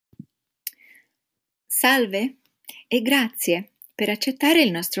Salve e grazie per accettare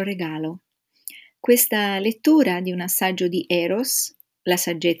il nostro regalo. Questa lettura di un assaggio di Eros, La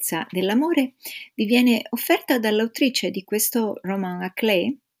saggezza dell'amore, vi viene offerta dall'autrice di questo roman à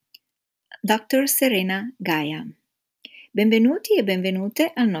clé, Dr. Serena Gaia. Benvenuti e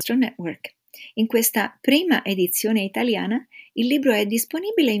benvenute al nostro network. In questa prima edizione italiana il libro è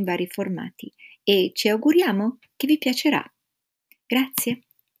disponibile in vari formati e ci auguriamo che vi piacerà. Grazie.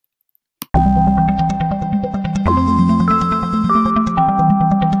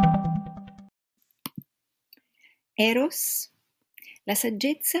 Eros, la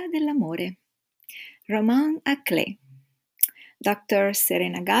saggezza dell'amore. Roman à clé. Dr.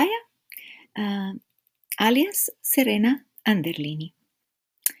 Serena Gaia, alias Serena Anderlini.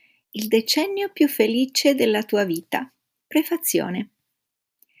 Il decennio più felice della tua vita. Prefazione.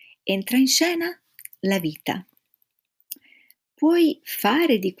 Entra in scena la vita. Puoi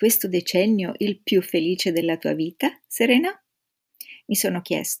fare di questo decennio il più felice della tua vita, Serena? Mi sono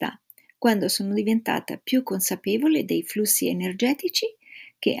chiesta quando sono diventata più consapevole dei flussi energetici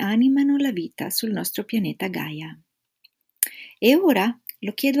che animano la vita sul nostro pianeta Gaia. E ora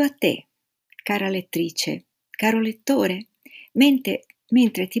lo chiedo a te, cara lettrice, caro lettore,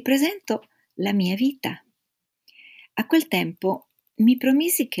 mentre ti presento la mia vita. A quel tempo mi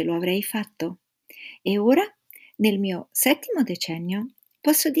promisi che lo avrei fatto e ora, nel mio 7° decennio,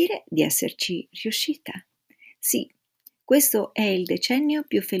 posso dire di esserci riuscita. Sì, questo è il decennio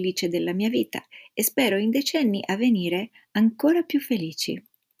più felice della mia vita e spero in decenni a venire ancora più felici.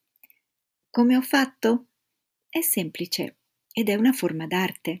 Come ho fatto? È semplice ed è una forma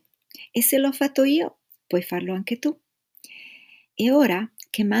d'arte e se l'ho fatto io, puoi farlo anche tu. E ora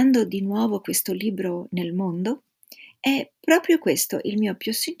che mando di nuovo questo libro nel mondo, è proprio questo il mio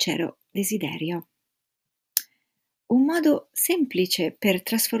più sincero desiderio. Un modo semplice per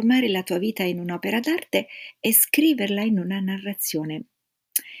trasformare la tua vita in un'opera d'arte è scriverla in una narrazione.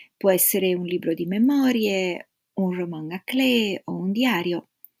 Può essere un libro di memorie, un roman à clé o un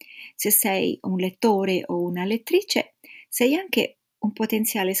diario. Se sei un lettore o una lettrice, sei anche un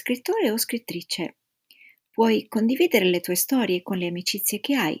potenziale scrittore o scrittrice. Puoi condividere le tue storie con le amicizie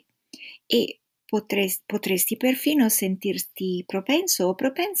che hai e potresti perfino sentirti propenso o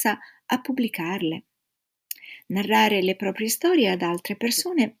propensa a pubblicarle. Narrare le proprie storie ad altre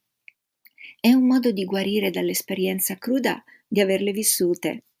persone è un modo di guarire dall'esperienza cruda di averle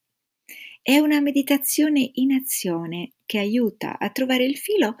vissute. È una meditazione in azione che aiuta a trovare il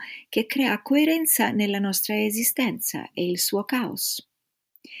filo che crea coerenza nella nostra esistenza e il suo caos.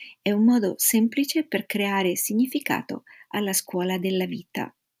 È un modo semplice per creare significato alla scuola della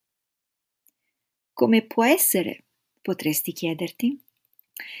vita. Come può essere? Potresti chiederti.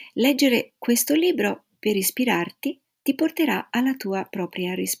 Leggere questo libro per ispirarti ti porterà alla tua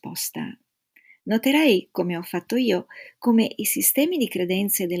propria risposta. Noterai, come ho fatto io, come i sistemi di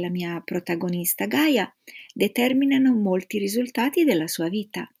credenze della mia protagonista Gaia determinano molti risultati della sua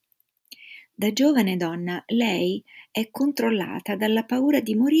vita. Da giovane donna, lei è controllata dalla paura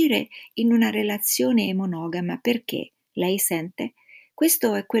di morire in una relazione monogama perché, lei sente,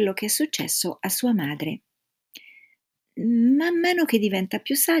 questo è quello che è successo a sua madre. Man mano che diventa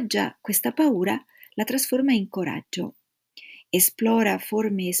più saggia, questa paura la trasforma in coraggio. Esplora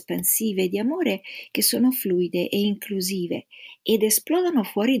forme espansive di amore che sono fluide e inclusive ed esplodono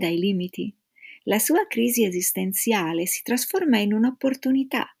fuori dai limiti. La sua crisi esistenziale si trasforma in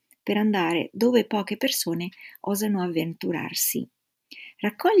un'opportunità per andare dove poche persone osano avventurarsi.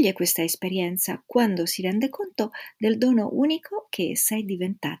 Raccoglie questa esperienza quando si rende conto del dono unico che essa è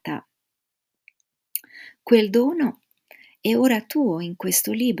diventata. Quel dono è ora tuo in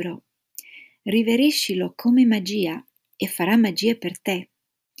questo libro. Riveriscilo come magia e farà magia per te.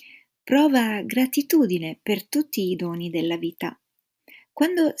 Prova gratitudine per tutti i doni della vita.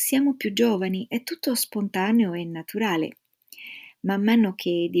 Quando siamo più giovani è tutto spontaneo e naturale. Man mano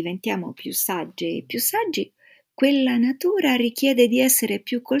che diventiamo più sagge e più saggi, quella natura richiede di essere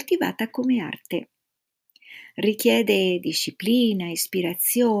più coltivata come arte. Richiede disciplina,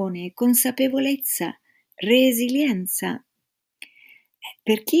 ispirazione, consapevolezza, resilienza.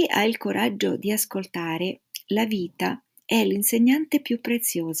 Per chi ha il coraggio di ascoltare, la vita è l'insegnante più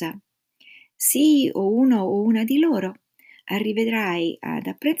preziosa. Sii o uno o una di loro, arriverai ad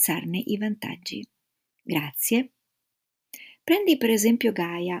apprezzarne i vantaggi. Grazie. Prendi per esempio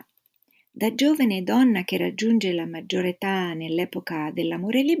Gaia. Da giovane donna che raggiunge la maggiore età nell'epoca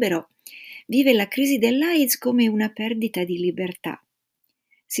dell'amore libero, vive la crisi dell'AIDS come una perdita di libertà.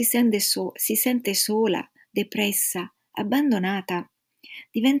 Si sente sola, depressa, abbandonata.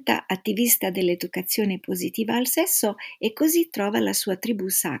 Diventa attivista dell'educazione positiva al sesso e così trova la sua tribù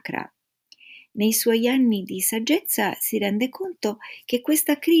sacra. Nei suoi anni di saggezza si rende conto che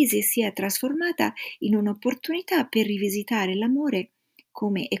questa crisi si è trasformata in un'opportunità per rivisitare l'amore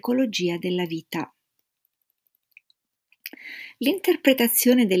come ecologia della vita.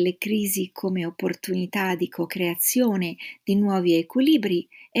 L'interpretazione delle crisi come opportunità di co-creazione di nuovi equilibri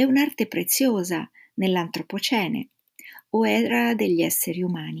è un'arte preziosa nell'Antropocene, o era degli esseri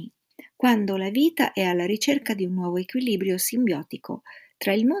umani, quando la vita è alla ricerca di un nuovo equilibrio simbiotico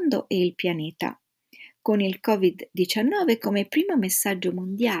tra il mondo e il pianeta, con il Covid-19 come primo messaggio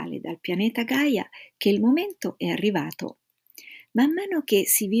mondiale dal pianeta Gaia che il momento è arrivato. Man mano che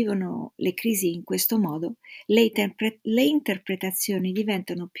si vivono le crisi in questo modo, le interpretazioni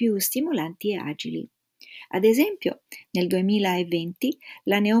diventano più stimolanti e agili. Ad esempio, nel 2020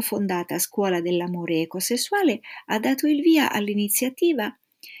 la neofondata Scuola dell'amore ecosessuale ha dato il via all'iniziativa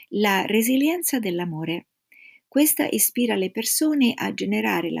La resilienza dell'amore. Questa ispira le persone a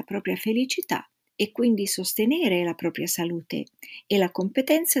generare la propria felicità e quindi sostenere la propria salute e la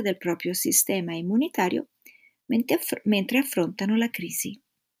competenza del proprio sistema immunitario mentre affrontano la crisi.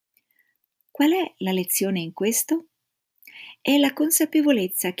 Qual è la lezione in questo? È la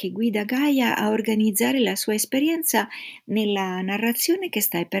consapevolezza che guida Gaia a organizzare la sua esperienza nella narrazione che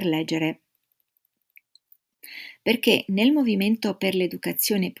stai per leggere. Perché nel movimento per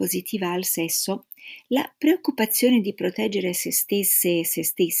l'educazione positiva al sesso, la preoccupazione di proteggere se stesse e se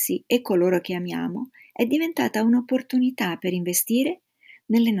stessi e coloro che amiamo è diventata un'opportunità per investire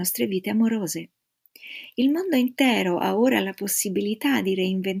nelle nostre vite amorose. Il mondo intero ha ora la possibilità di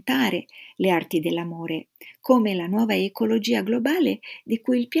reinventare le arti dell'amore, come la nuova ecologia globale di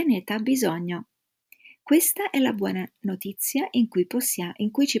cui il pianeta ha bisogno. Questa è la buona notizia in cui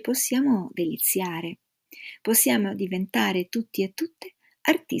ci possiamo deliziare. Possiamo diventare tutti e tutte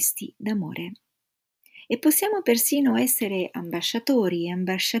artisti d'amore. E possiamo persino essere ambasciatori e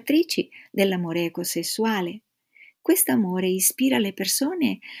ambasciatrici dell'amore ecosessuale. Quest'amore ispira le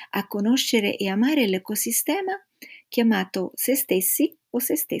persone a conoscere e amare l'ecosistema chiamato se stessi o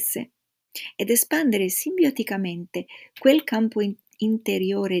se stesse ed espandere simbioticamente quel campo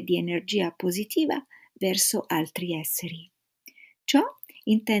interiore di energia positiva verso altri esseri. Ciò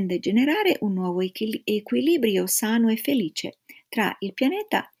intende generare un nuovo equilibrio sano e felice tra il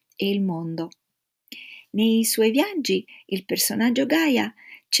pianeta e il mondo. Nei suoi viaggi il personaggio Gaia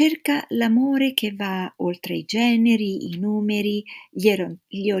cerca l'amore che va oltre i generi, i numeri,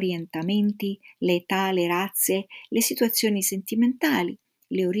 gli orientamenti, le età, le razze, le situazioni sentimentali,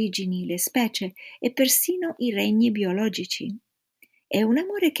 le origini, le specie e persino i regni biologici. È un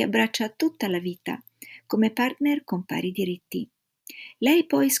amore che abbraccia tutta la vita, come partner con pari diritti. Lei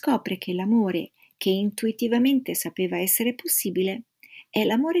poi scopre che l'amore, che intuitivamente sapeva essere possibile, è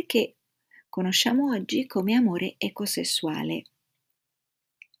l'amore che conosciamo oggi come amore ecosessuale.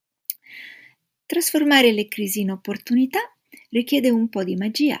 Trasformare le crisi in opportunità richiede un po' di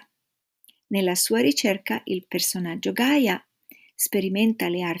magia. Nella sua ricerca il personaggio Gaia sperimenta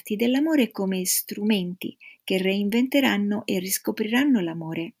le arti dell'amore come strumenti che reinventeranno e riscopriranno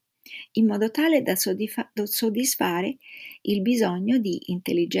l'amore, in modo tale da soddisfare il bisogno di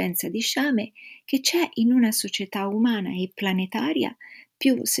intelligenza di sciame che c'è in una società umana e planetaria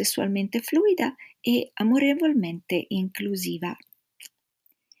più sessualmente fluida e amorevolmente inclusiva.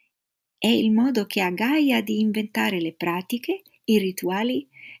 È il modo che ha Gaia di inventare le pratiche, i rituali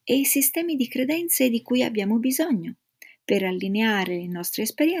e i sistemi di credenze di cui abbiamo bisogno per allineare le nostre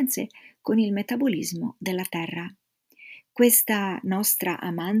esperienze con il metabolismo della Terra. Questa nostra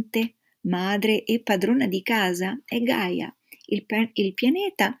amante, madre e padrona di casa è Gaia, il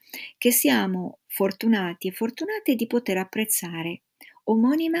pianeta che siamo fortunati e fortunate di poter apprezzare,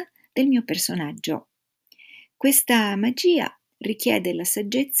 omonima del mio personaggio. Questa magia richiede la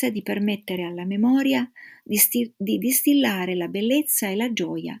saggezza di permettere alla memoria di distillare la bellezza e la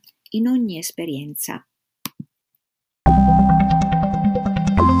gioia in ogni esperienza.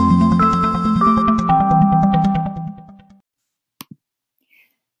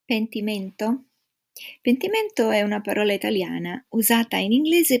 Pentimento? Pentimento è una parola italiana usata in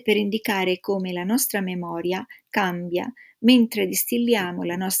inglese per indicare come la nostra memoria cambia mentre distilliamo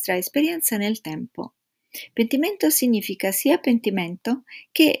la nostra esperienza nel tempo. Pentimento significa sia pentimento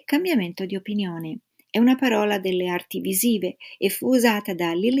che cambiamento di opinione. È una parola delle arti visive e fu usata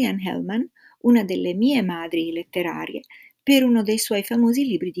da Lillian Hellman, una delle mie madri letterarie, per uno dei suoi famosi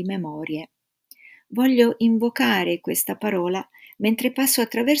libri di memorie. Voglio invocare questa parola mentre passo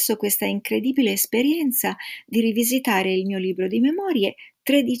attraverso questa incredibile esperienza di rivisitare il mio libro di memorie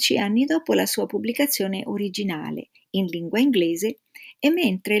 13 anni dopo la sua pubblicazione originale in lingua inglese e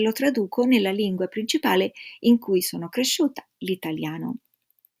mentre lo traduco nella lingua principale in cui sono cresciuta, l'italiano.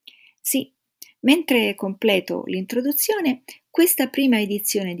 Sì, Mentre completo l'introduzione, questa prima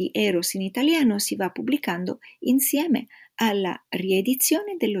edizione di Eros in italiano si va pubblicando insieme alla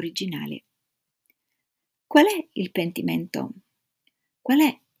riedizione dell'originale. Qual è il pentimento? Qual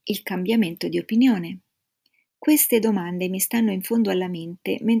è il cambiamento di opinione? Queste domande mi stanno in fondo alla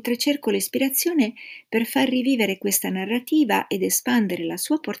mente mentre cerco l'ispirazione per far rivivere questa narrativa ed espandere la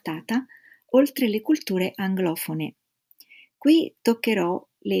sua portata oltre le culture anglofone. Qui toccherò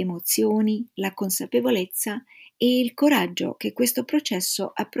le emozioni, la consapevolezza e il coraggio che questo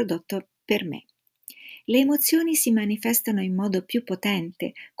processo ha prodotto per me. Le emozioni si manifestano in modo più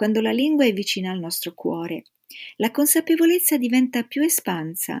potente quando la lingua è vicina al nostro cuore. La consapevolezza diventa più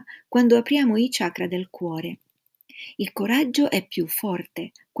espansa quando apriamo i chakra del cuore. Il coraggio è più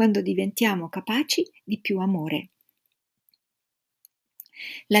forte quando diventiamo capaci di più amore.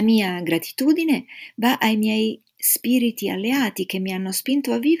 La mia gratitudine va ai miei spiriti alleati che mi hanno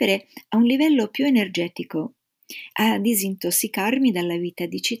spinto a vivere a un livello più energetico, a disintossicarmi dalla vita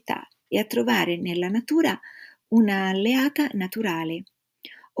di città e a trovare nella natura una alleata naturale.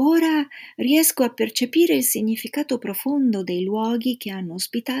 Ora riesco a percepire il significato profondo dei luoghi che hanno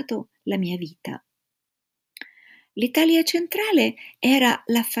ospitato la mia vita. L'Italia centrale era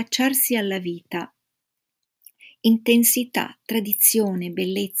l'affacciarsi alla vita. Intensità, tradizione,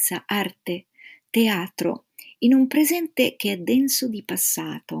 bellezza, arte, teatro, in un presente che è denso di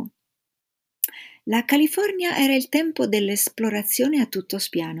passato. La California era il tempo dell'esplorazione a tutto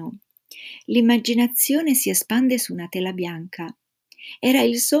spiano. L'immaginazione si espande su una tela bianca. Era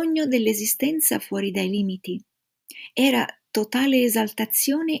il sogno dell'esistenza fuori dai limiti. Era totale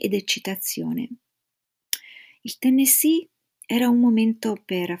esaltazione ed eccitazione. Il Tennessee era un momento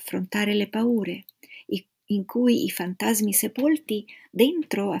per affrontare le paure, in cui i fantasmi sepolti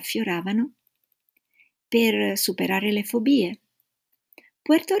dentro affioravano, per superare le fobie.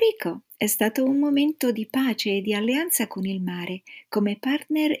 Puerto Rico è stato un momento di pace e di alleanza con il mare, come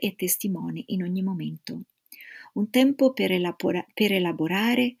partner e testimone in ogni momento. Un tempo per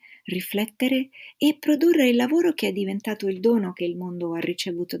elaborare, riflettere e produrre il lavoro che è diventato il dono che il mondo ha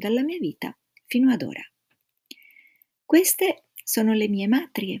ricevuto dalla mia vita fino ad ora. Queste sono le mie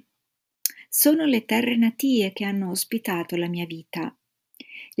matrie. Sono le terre natie che hanno ospitato la mia vita.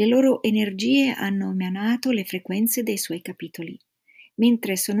 Le loro energie hanno emanato le frequenze dei suoi capitoli,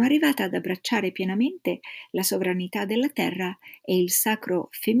 mentre sono arrivata ad abbracciare pienamente la sovranità della terra e il sacro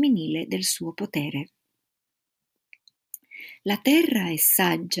femminile del suo potere. La terra è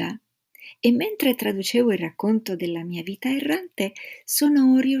saggia e mentre traducevo il racconto della mia vita errante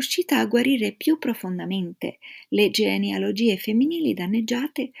sono riuscita a guarire più profondamente le genealogie femminili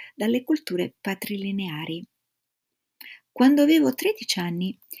danneggiate dalle culture patrilineari. Quando avevo 13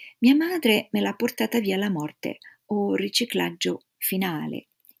 anni, mia madre me l'ha portata via la morte o riciclaggio finale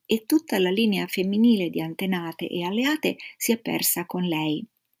e tutta la linea femminile di antenate e alleate si è persa con lei.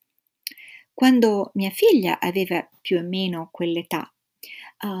 Quando mia figlia aveva più o meno quell'età,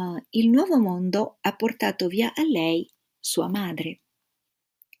 il nuovo mondo ha portato via a lei sua madre.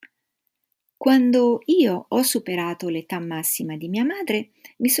 Quando io ho superato l'età massima di mia madre,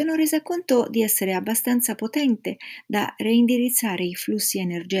 mi sono resa conto di essere abbastanza potente da reindirizzare i flussi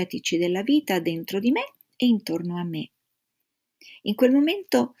energetici della vita dentro di me e intorno a me. In quel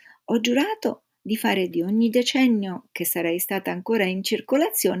momento ho giurato di fare di ogni decennio che sarei stata ancora in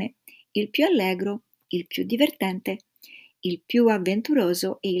circolazione il più allegro, il più divertente, il più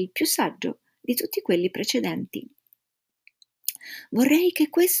avventuroso e il più saggio di tutti quelli precedenti. Vorrei che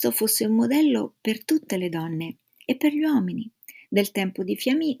questo fosse un modello per tutte le donne e per gli uomini del tempo di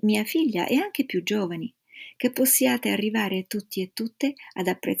mia figlia e anche più giovani, che possiate arrivare tutti e tutte ad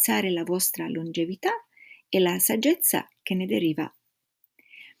apprezzare la vostra longevità e la saggezza che ne deriva.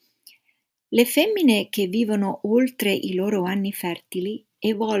 Le femmine che vivono oltre i loro anni fertili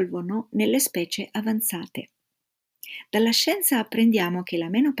evolvono nelle specie avanzate. Dalla scienza apprendiamo che la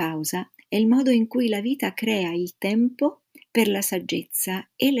menopausa è il modo in cui la vita crea il tempo per la saggezza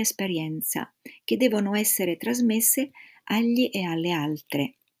e l'esperienza che devono essere trasmesse agli e alle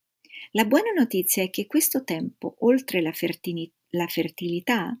altre. La buona notizia è che questo tempo, oltre la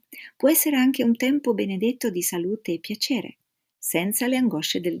fertilità, può essere anche un tempo benedetto di salute e piacere, senza le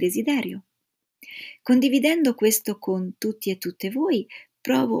angosce del desiderio. Condividendo questo con tutti e tutte voi,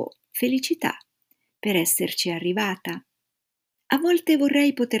 provo felicità per esserci arrivata. A volte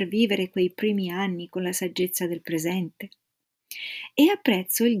vorrei poter vivere quei primi anni con la saggezza del presente e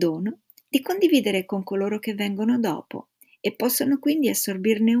apprezzo il dono di condividere con coloro che vengono dopo e possono quindi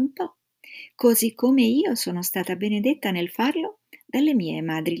assorbirne un po', così come io sono stata benedetta nel farlo dalle mie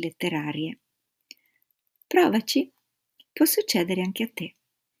madri letterarie. Provaci, può succedere anche a te.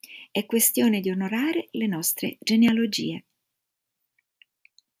 È questione di onorare le nostre genealogie.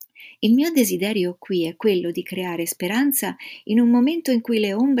 Il mio desiderio qui è quello di creare speranza in un momento in cui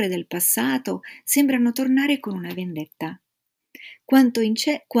le ombre del passato sembrano tornare con una vendetta. Quando in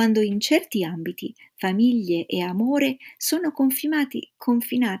certi ambiti famiglie e amore sono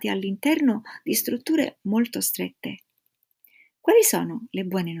confinati all'interno di strutture molto strette. Quali sono le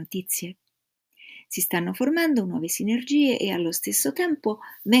buone notizie? Si stanno formando nuove sinergie e allo stesso tempo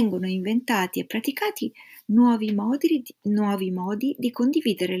vengono inventati e praticati nuovi modi di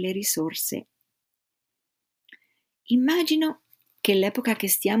condividere le risorse. Immagino che l'epoca che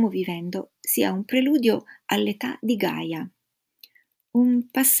stiamo vivendo sia un preludio all'età di Gaia, un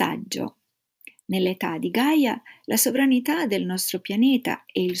passaggio. Nell'età di Gaia, la sovranità del nostro pianeta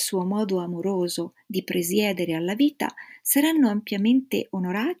e il suo modo amoroso di presiedere alla vita saranno ampiamente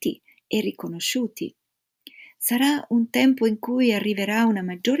onorati e riconosciuti. Sarà un tempo in cui arriverà una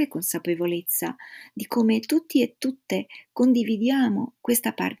maggiore consapevolezza di come tutti e tutte condividiamo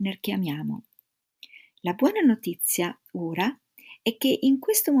questa partner che amiamo. La buona notizia, ora, è che in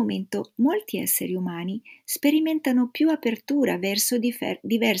questo momento molti esseri umani sperimentano più apertura verso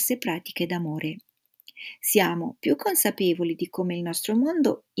diverse pratiche d'amore. Siamo più consapevoli di come il nostro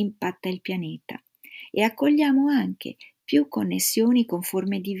mondo impatta il pianeta e accogliamo anche più connessioni con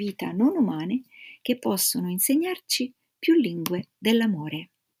forme di vita non umane che possono insegnarci più lingue dell'amore.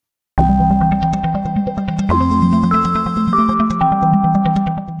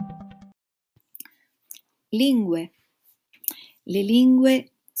 Lingue. Le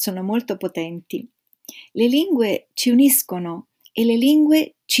lingue sono molto potenti. Le lingue ci uniscono e le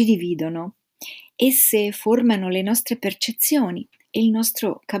lingue ci dividono. Esse formano le nostre percezioni e il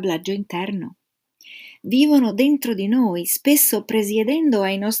nostro cablaggio interno. Vivono dentro di noi, spesso presiedendo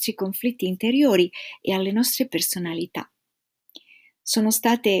ai nostri conflitti interiori e alle nostre personalità. Sono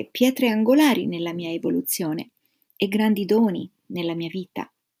state pietre angolari nella mia evoluzione e grandi doni nella mia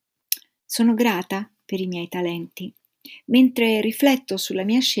vita. Sono grata per i miei talenti. Mentre rifletto sulla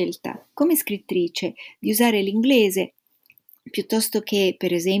mia scelta come scrittrice di usare l'inglese piuttosto che,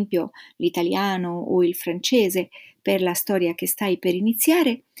 per esempio, l'italiano o il francese per la storia che stai per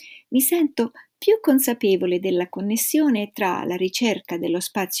iniziare, mi sento più consapevole della connessione tra la ricerca dello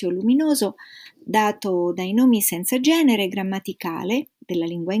spazio luminoso dato dai nomi senza genere grammaticale della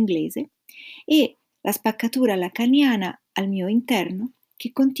lingua inglese e la spaccatura lacaniana al mio interno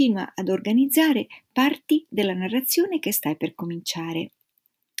che continua ad organizzare parti della narrazione che stai per cominciare.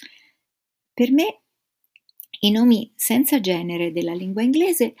 Per me, i nomi senza genere della lingua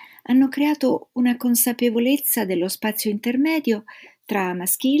inglese hanno creato una consapevolezza dello spazio intermedio tra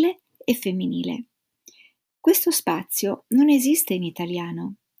maschile e femminile. Questo spazio non esiste in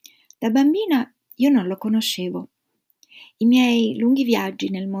italiano. Da bambina io non lo conoscevo. I miei lunghi viaggi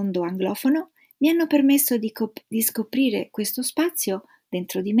nel mondo anglofono mi hanno permesso di scoprire questo spazio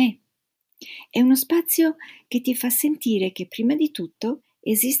dentro di me. È uno spazio che ti fa sentire che prima di tutto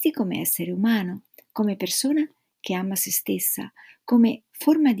esisti come essere umano, come persona che ama se stessa, come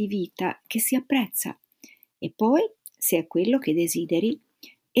forma di vita che si apprezza. E poi, se è quello che desideri,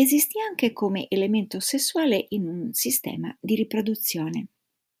 esisti anche come elemento sessuale in un sistema di riproduzione.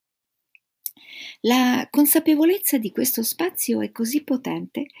 La consapevolezza di questo spazio è così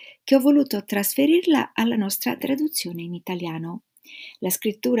potente che ho voluto trasferirla alla nostra traduzione in italiano. La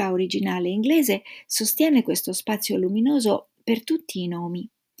scrittura originale inglese sostiene questo spazio luminoso per tutti i nomi.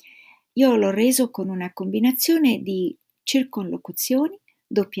 Io l'ho reso con una combinazione di circonlocuzioni,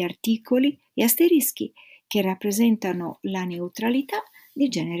 doppi articoli e asterischi che rappresentano la neutralità di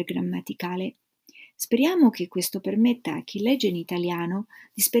genere grammaticale. Speriamo che questo permetta a chi legge in italiano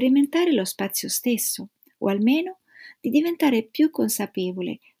di sperimentare lo spazio stesso, o almeno di diventare più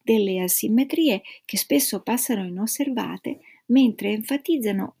consapevole delle asimmetrie che spesso passano inosservate mentre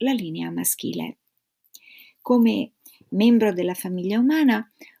enfatizzano la linea maschile. Come membro della famiglia umana,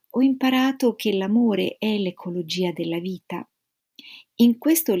 ho imparato che l'amore è l'ecologia della vita. In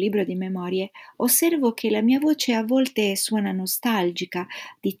questo libro di memorie osservo che la mia voce a volte suona nostalgica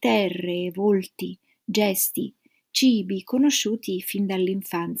di terre, volti, gesti, cibi conosciuti fin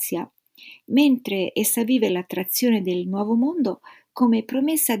dall'infanzia, mentre essa vive l'attrazione del nuovo mondo come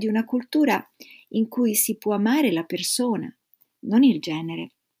promessa di una cultura in cui si può amare la persona, non il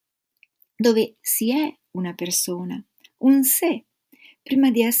genere, dove si è una persona, un sé, prima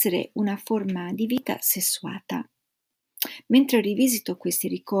di essere una forma di vita sessuata. Mentre rivisito questi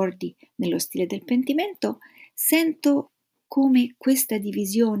ricordi nello stile del pentimento, sento come questa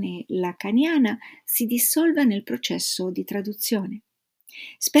divisione lacaniana si dissolva nel processo di traduzione.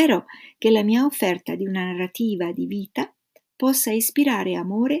 Spero che la mia offerta di una narrativa di vita possa ispirare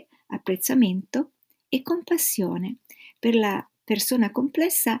amore apprezzamento e compassione per la persona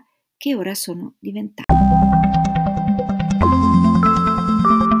complessa che ora sono diventata.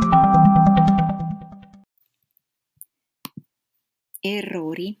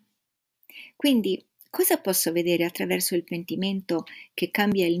 Errori. Quindi, cosa posso vedere attraverso il pentimento che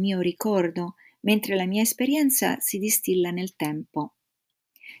cambia il mio ricordo, mentre la mia esperienza si distilla nel tempo?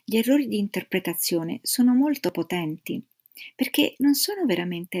 Gli errori di interpretazione sono molto potenti, perché non sono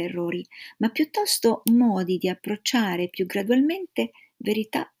veramente errori, ma piuttosto modi di approcciare più gradualmente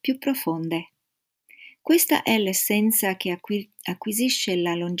verità più profonde. Questa è l'essenza che acquisisce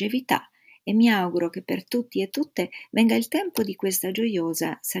la longevità e mi auguro che per tutti e tutte venga il tempo di questa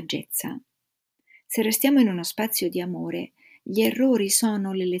gioiosa saggezza. Se restiamo in uno spazio di amore, gli errori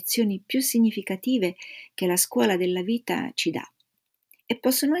sono le lezioni più significative che la scuola della vita ci dà e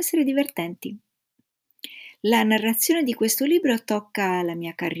possono essere divertenti. La narrazione di questo libro tocca la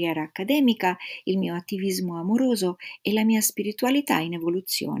mia carriera accademica, il mio attivismo amoroso e la mia spiritualità in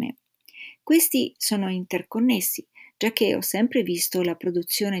evoluzione. Questi sono interconnessi, giacché ho sempre visto la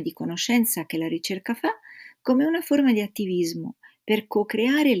produzione di conoscenza che la ricerca fa come una forma di attivismo per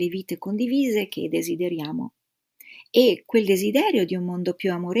co-creare le vite condivise che desideriamo. E quel desiderio di un mondo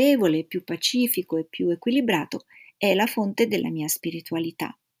più amorevole, più pacifico e più equilibrato è la fonte della mia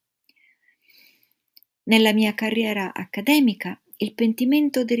spiritualità. Nella mia carriera accademica, il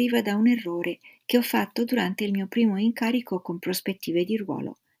pentimento deriva da un errore che ho fatto durante il mio primo incarico con prospettive di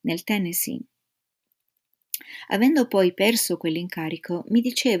ruolo nel Tennessee. Avendo poi perso quell'incarico, mi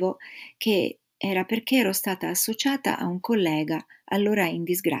dicevo che era perché ero stata associata a un collega, allora in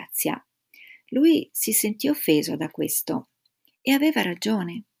disgrazia. Lui si sentì offeso da questo e aveva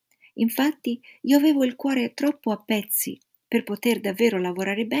ragione. Infatti, io avevo il cuore troppo a pezzi per poter davvero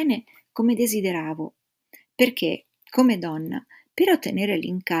lavorare bene come desideravo, perché, come donna, per ottenere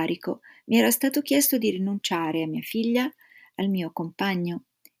l'incarico mi era stato chiesto di rinunciare a mia figlia, al mio compagno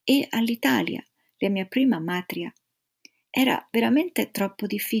e all'Italia, la mia prima matria. Era veramente troppo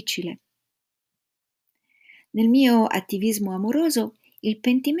difficile. Nel mio attivismo amoroso, il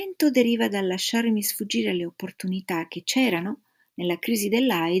pentimento deriva dal lasciarmi sfuggire le opportunità che c'erano nella crisi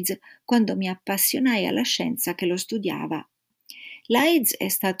dell'AIDS quando mi appassionai alla scienza che lo studiava. L'AIDS è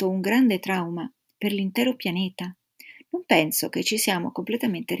stato un grande trauma per l'intero pianeta. Non penso che ci siamo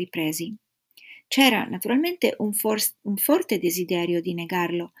completamente ripresi. C'era naturalmente un forte desiderio di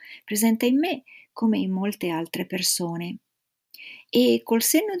negarlo, presente in me come in molte altre persone. E col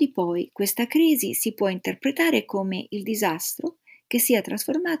senno di poi questa crisi si può interpretare come il disastro che si è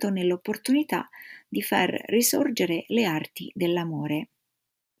trasformato nell'opportunità di far risorgere le arti dell'amore.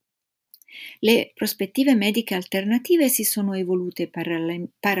 Le prospettive mediche alternative si sono evolute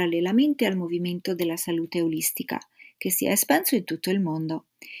parallelamente al movimento della salute olistica, che si è espanso in tutto il mondo,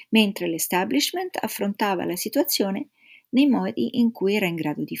 mentre l'establishment affrontava la situazione nei modi in cui era in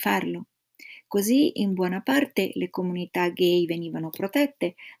grado di farlo. Così, in buona parte, le comunità gay venivano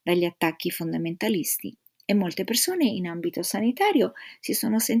protette dagli attacchi fondamentalisti e molte persone in ambito sanitario si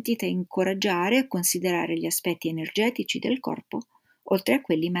sono sentite incoraggiare a considerare gli aspetti energetici del corpo oltre a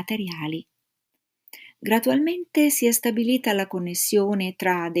quelli materiali. Gradualmente si è stabilita la connessione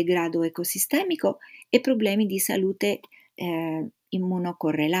tra degrado ecosistemico e problemi di salute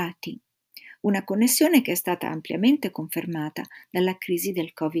immunocorrelati, una connessione che è stata ampiamente confermata dalla crisi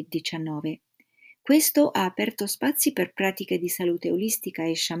del Covid-19. Questo ha aperto spazi per pratiche di salute olistica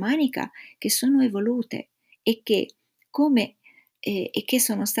e sciamanica che sono evolute e che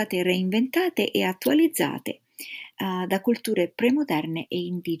sono state reinventate e attualizzate da culture premoderne e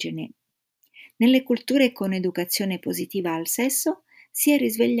indigene. Nelle culture con educazione positiva al sesso si è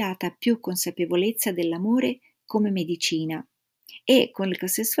risvegliata più consapevolezza dell'amore come medicina e con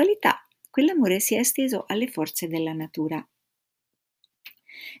l'ecosessualità quell'amore si è esteso alle forze della natura.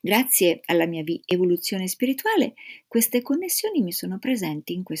 Grazie alla mia evoluzione spirituale, queste connessioni mi sono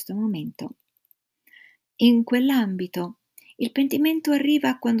presenti in questo momento. In quell'ambito, il pentimento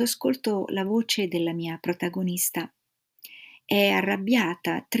arriva quando ascolto la voce della mia protagonista. È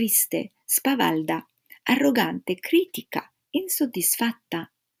arrabbiata, triste, spavalda, arrogante, critica,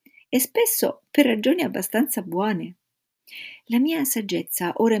 insoddisfatta e spesso per ragioni abbastanza buone. La mia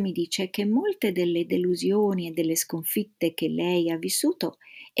saggezza ora mi dice che molte delle delusioni e delle sconfitte che lei ha vissuto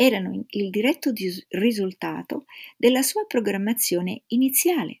erano il diretto risultato della sua programmazione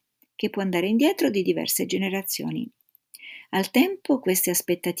iniziale, che può andare indietro di diverse generazioni. Al tempo queste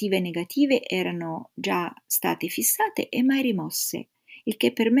aspettative negative erano già state fissate e mai rimosse, il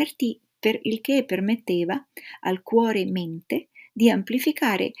che permetteva al cuore mente di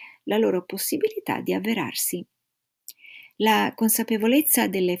amplificare la loro possibilità di avverarsi. La consapevolezza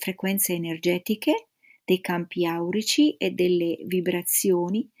delle frequenze energetiche, dei campi aurici e delle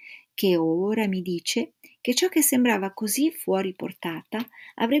vibrazioni che ora mi dice che ciò che sembrava così fuori portata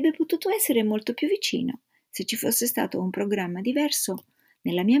avrebbe potuto essere molto più vicino se ci fosse stato un programma diverso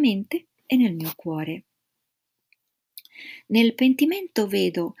nella mia mente e nel mio cuore. Nel pentimento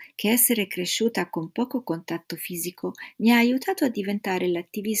vedo che essere cresciuta con poco contatto fisico mi ha aiutato a diventare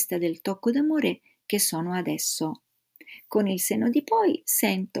l'attivista del tocco d'amore che sono adesso. Con il senno di poi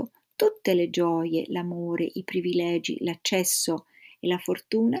sento tutte le gioie, l'amore, i privilegi, l'accesso e la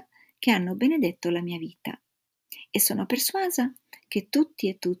fortuna che hanno benedetto la mia vita. E sono persuasa che tutti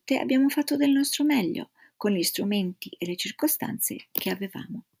e tutte abbiamo fatto del nostro meglio con gli strumenti e le circostanze che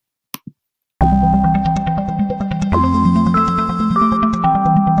avevamo.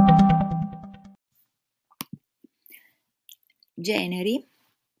 Generi.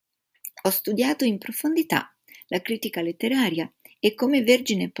 Ho studiato in profondità la critica letteraria e come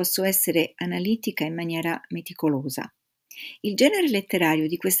vergine posso essere analitica in maniera meticolosa. Il genere letterario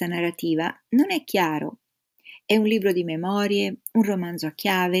di questa narrativa non è chiaro. È un libro di memorie, un romanzo a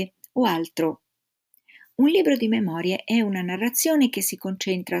chiave o altro. Un libro di memorie è una narrazione che si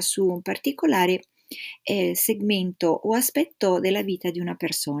concentra su un particolare segmento o aspetto della vita di una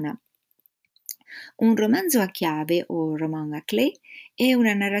persona. Un romanzo a chiave, o roman à clé, è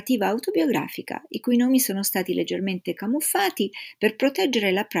una narrativa autobiografica i cui nomi sono stati leggermente camuffati per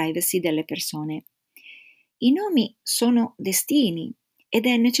proteggere la privacy delle persone. I nomi sono destini ed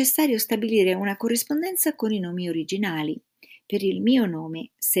è necessario stabilire una corrispondenza con i nomi originali. Per il mio nome,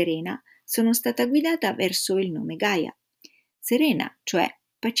 Serena, sono stata guidata verso il nome Gaia. Serena, cioè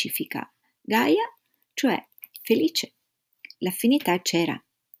pacifica, Gaia, cioè felice. L'affinità c'era.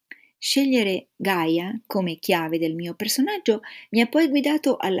 Scegliere Gaia come chiave del mio personaggio mi ha poi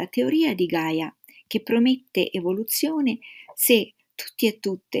guidato alla teoria di Gaia, che promette evoluzione se tutti e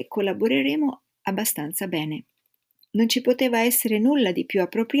tutte collaboreremo abbastanza bene. Non ci poteva essere nulla di più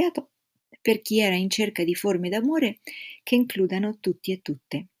appropriato per chi era in cerca di forme d'amore che includano tutti e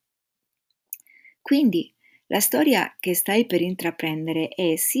tutte. Quindi, la storia che stai per intraprendere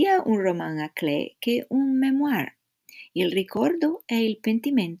è sia un roman à clé che un memoir. Il ricordo è il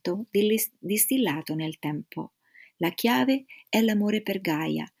pentimento distillato nel tempo. La chiave è l'amore per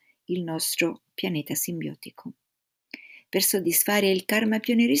Gaia, il nostro pianeta simbiotico. Per soddisfare il karma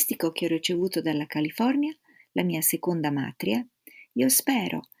pionieristico che ho ricevuto dalla California, la mia seconda matria, io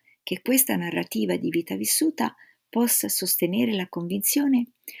spero che questa narrativa di vita vissuta possa sostenere la convinzione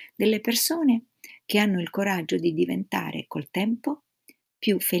delle persone che hanno il coraggio di diventare col tempo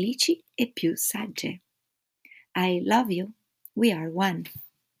più felici e più sagge. I love you. We are one.